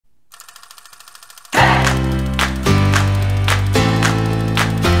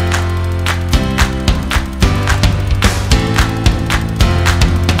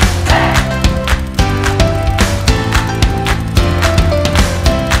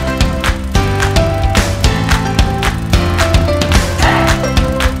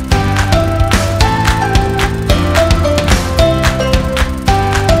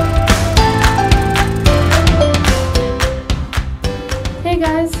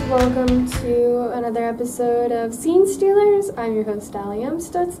Welcome to another episode of Scene Stealers. I'm your host, Ali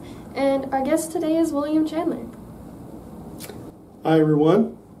Amstutz, and our guest today is William Chandler. Hi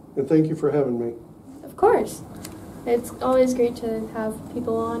everyone, and thank you for having me. Of course. It's always great to have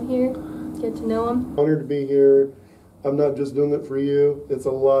people on here, get to know them. Honored to be here. I'm not just doing it for you. It's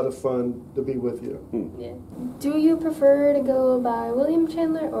a lot of fun to be with you. Yeah. Do you prefer to go by William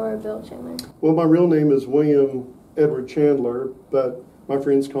Chandler or Bill Chandler? Well, my real name is William Edward Chandler, but my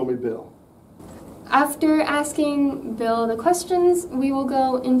friends call me Bill. After asking Bill the questions, we will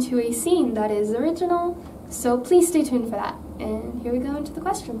go into a scene that is original, so please stay tuned for that. And here we go into the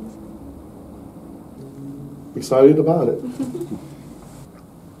questions. Excited about it.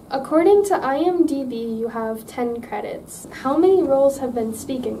 According to IMDb, you have 10 credits. How many roles have been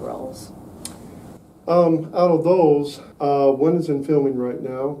speaking roles? Out of those, one is in filming right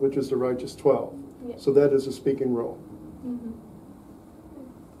now, which is The Righteous 12. Yeah. So that is a speaking role. Mm-hmm.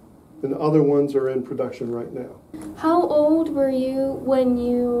 And the other ones are in production right now. How old were you when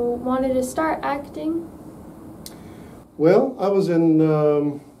you wanted to start acting? Well, I was in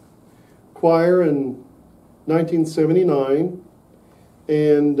choir in 1979.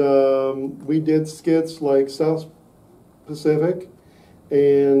 And we did skits like South Pacific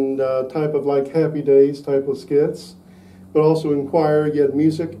and type of like Happy Days type of skits. But also in choir, you had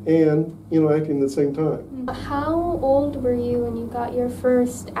music and, acting at the same time. How old were you when you got your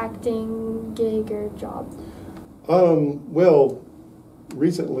first acting gig or job? Well,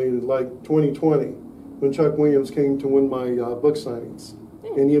 recently, like 2020, when Chuck Williams came to one of my book signings.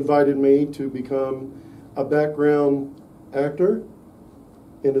 And he invited me to become a background actor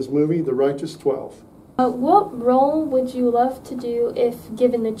in his movie, The Righteous 12. What role would you love to do if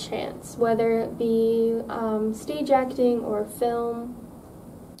given the chance, whether it be stage acting or film?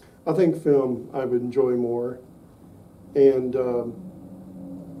 I think film I would enjoy more. And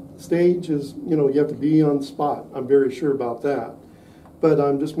stage is, you have to be on the spot. I'm very sure about that. But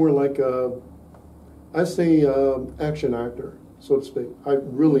I'm just more like I say action actor, so to speak. I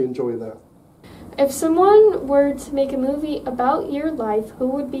really enjoy that. If someone were to make a movie about your life, who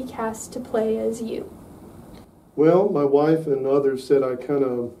would be cast to play as you? Well, my wife and others said I kind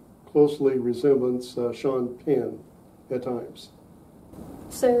of closely resemblance Sean Penn at times.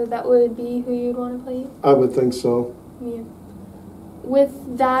 So that would be who you'd want to play you? I would think so. Yeah.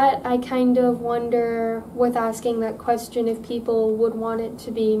 With that, I kind of wonder, with asking that question, if people would want it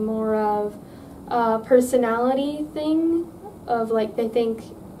to be more of a personality thing, of like they think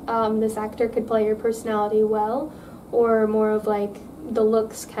this actor could play your personality well, or more of like the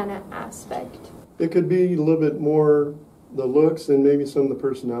looks kind of aspect? It could be a little bit more the looks and maybe some of the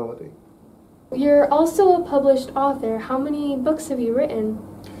personality. You're also a published author. How many books have you written?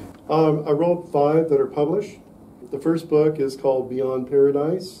 I wrote 5 that are published. The first book is called Beyond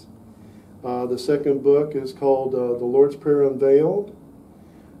Paradise. The second book is called The Lord's Prayer Unveiled.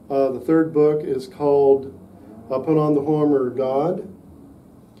 The third book is called Put on the Armor of God.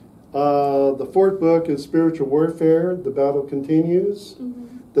 The fourth book is Spiritual Warfare, The Battle Continues.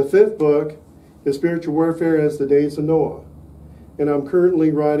 Mm-hmm. The fifth book is Spiritual Warfare as the Days of Noah. And I'm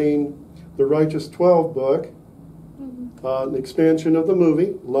currently writing the Righteous 12 book, an expansion of the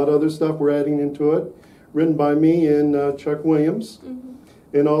movie. A lot of other stuff we're adding into it, written by me and Chuck Williams.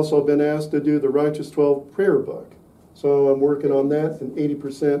 Mm-hmm. And also been asked to do the Righteous 12 prayer book. So I'm working on that and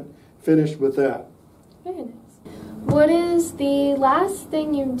 80% finished with that. Very nice. What is the last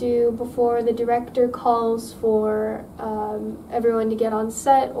thing you do before the director calls for everyone to get on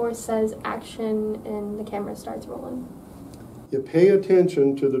set or says action and the camera starts rolling? You pay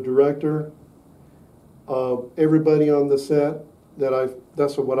attention to the director, everybody on the set.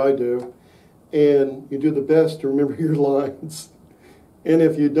 That's what I do. And you do the best to remember your lines. And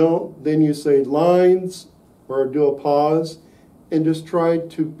if you don't, then you say lines or do a pause and just try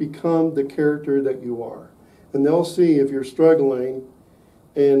to become the character that you are. And they'll see if you're struggling.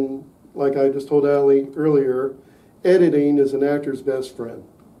 And like I just told Ali earlier, editing is an actor's best friend.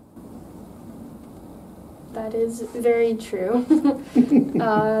 That is very true.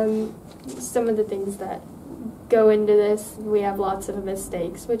 Some of the things that go into this, we have lots of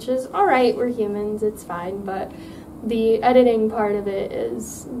mistakes, which is all right, we're humans, it's fine, but the editing part of it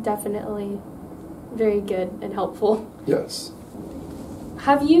is definitely very good and helpful. Yes.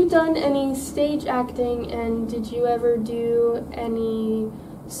 Have you done any stage acting, and did you ever do any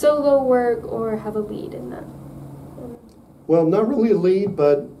solo work or have a lead in that? Well, not really a lead,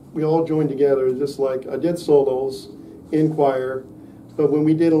 but we all joined together. Just like I did solos in choir, but when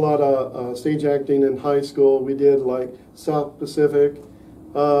we did a lot of stage acting in high school, we did like South Pacific,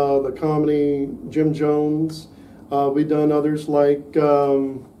 the comedy Jim Jones. We've done others like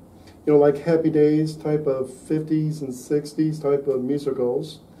like Happy Days type of 50s and 60s type of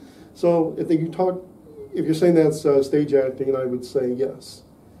musicals. So if you're saying that's stage acting, I would say yes.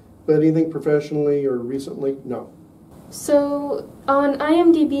 But anything professionally or recently, no. So on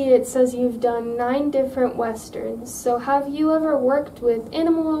IMDb it says you've done 9 different westerns. So have you ever worked with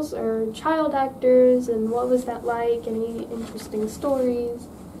animals or child actors, and what was that like? Any interesting stories?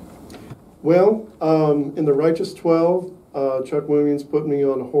 Well, in The Righteous 12, Chuck Williams put me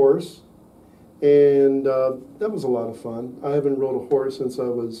on a horse, and that was a lot of fun. I haven't rode a horse since I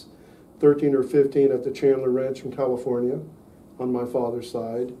was 13 or 15 at the Chandler Ranch in California on my father's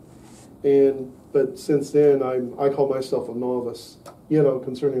side. But since then, I call myself a novice,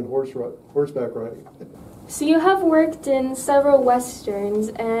 concerning horseback riding. So you have worked in several westerns,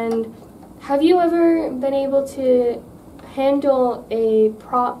 and have you ever been able to handle a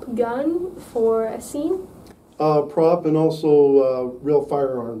prop gun for a scene? Prop and also real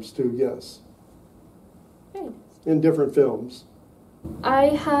firearms too, yes. Nice. In different films. I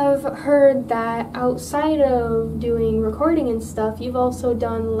have heard that outside of doing recording and stuff, you've also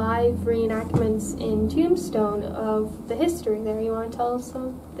done live reenactments in Tombstone of the history there. You want to tell us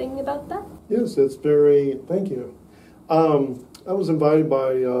something about that? Yes, thank you. I was invited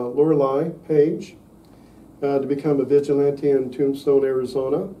by Lorelei Page to become a vigilante in Tombstone,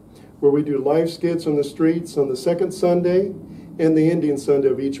 Arizona, where we do live skits on the streets on the second Sunday and the Indian Sunday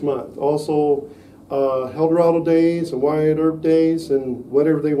of each month. Also, Eldorado days and Wyatt Earp days and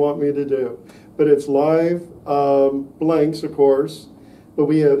whatever they want me to do. But it's live, blanks, of course, but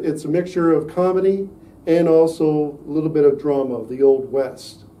it's a mixture of comedy and also a little bit of drama of the Old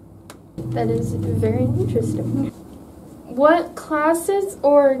West. That is very interesting. What classes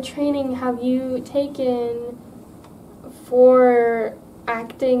or training have you taken for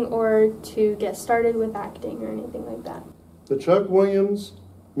acting or to get started with acting or anything like that? The Chuck Williams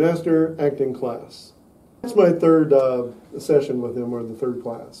Master Acting Class. It's my third session with him, or the third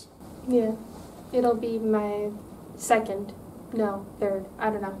class. Yeah, it'll be my third, I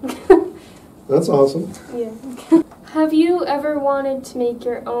don't know. That's awesome. Yeah. Have you ever wanted to make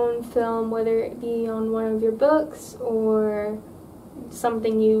your own film, whether it be on one of your books or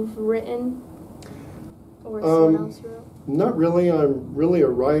something you've written or someone else wrote? Not really. I'm really a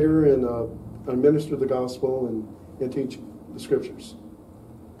writer, and I minister the gospel and teach the scriptures.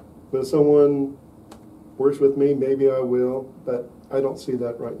 But if someone works with me, maybe I will, but I don't see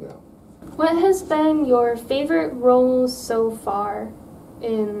that right now. What has been your favorite role so far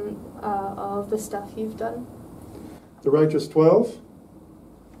in all of the stuff you've done? The Righteous 12,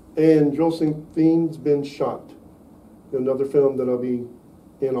 and Josephine's Been Shot, another film that I'll be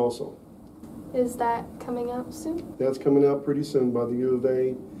in also. Is that coming out soon? That's coming out pretty soon by the U of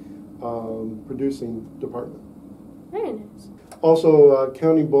A producing department. Very nice. Also,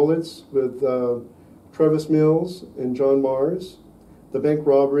 Counting Bullets with Travis Mills and John Mars. The Bank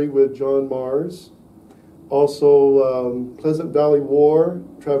Robbery with John Mars. Also, Pleasant Valley War,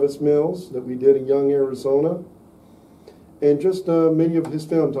 Travis Mills, that we did in Young, Arizona. And just many of his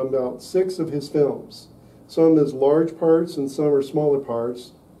films. I'm about 6 of his films. Some is large parts and some are smaller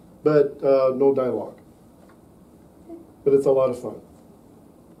parts, but no dialogue. But it's a lot of fun.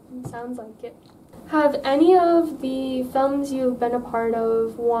 Sounds like it. Have any of the films you've been a part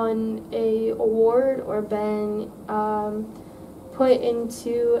of won a award or been put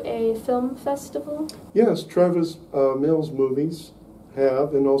into a film festival? Yes, Travis Mills movies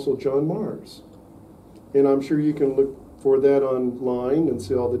have, and also John Mars. And I'm sure you can look for that online and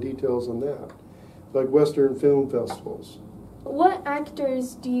see all the details on that, like Western film festivals. What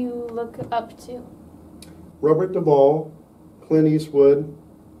actors do you look up to? Robert Duvall, Clint Eastwood,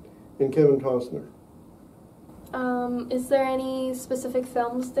 and Kevin Costner. Is there any specific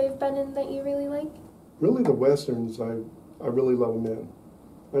films they've been in that you really like? Really the Westerns, I really love them in.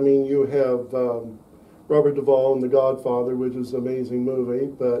 I mean, you have Robert Duvall in The Godfather, which is an amazing movie,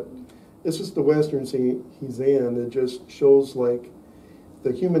 but it's just the Westerns he's in. It just shows like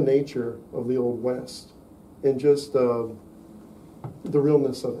the human nature of the Old West and just the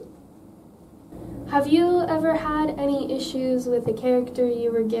realness of it. Have you ever had any issues with a character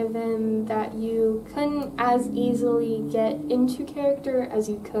you were given that you couldn't as easily get into character as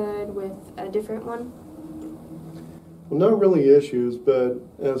you could with a different one? Well, not really issues, but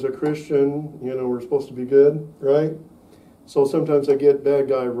as a Christian, we're supposed to be good, right? So sometimes I get bad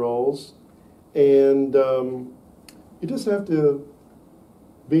guy roles, and you just have to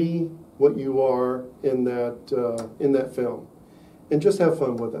be what you are in that film. And just have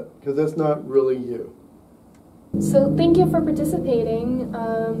fun with it, because that's not really you. So thank you for participating.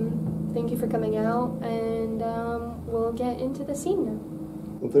 Thank you for coming out, and we'll get into the scene now.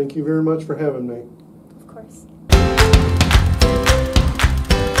 Well, thank you very much for having me. Of course.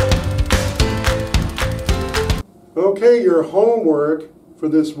 Okay, your homework for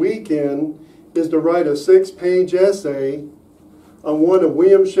this weekend is to write a 6-page essay on one of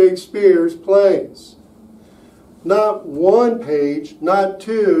William Shakespeare's plays. Not 1 page, not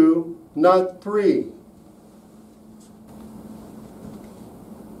 2, not 3.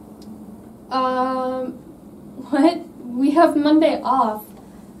 What? We have Monday off.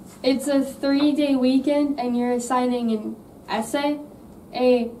 It's a 3-day weekend and you're assigning an essay?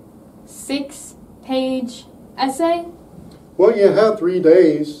 A 6-page essay? Well, you have 3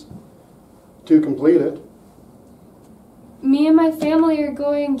 days to complete it. Me and my family are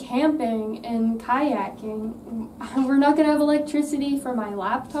going camping and kayaking. We're not going to have electricity for my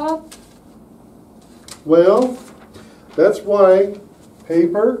laptop. Well, that's why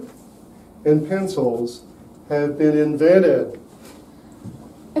paper and pencils have been invented.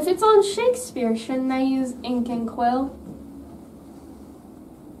 If it's on Shakespeare, shouldn't I use ink and quill?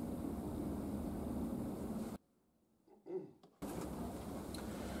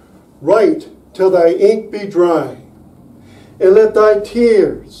 Write till thy ink be dry, and let thy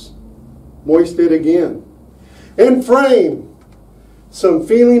tears moist it again, and frame some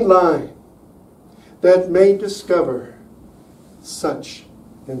feeling line that may discover such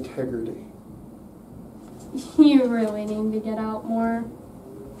integrity. You really need to get out more.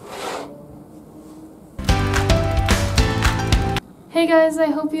 Hey guys, I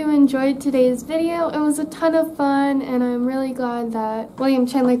hope you enjoyed today's video. It was a ton of fun and I'm really glad that William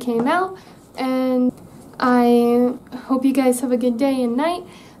Chandler came out, and I hope you guys have a good day and night.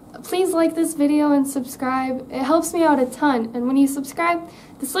 Please like this video and subscribe. It helps me out a ton, and when you subscribe,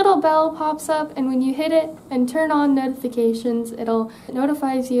 this little bell pops up, and when you hit it and turn on notifications, it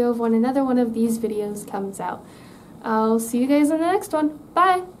notifies you of when another one of these videos comes out. I'll see you guys in the next one.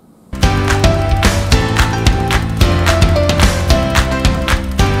 Bye!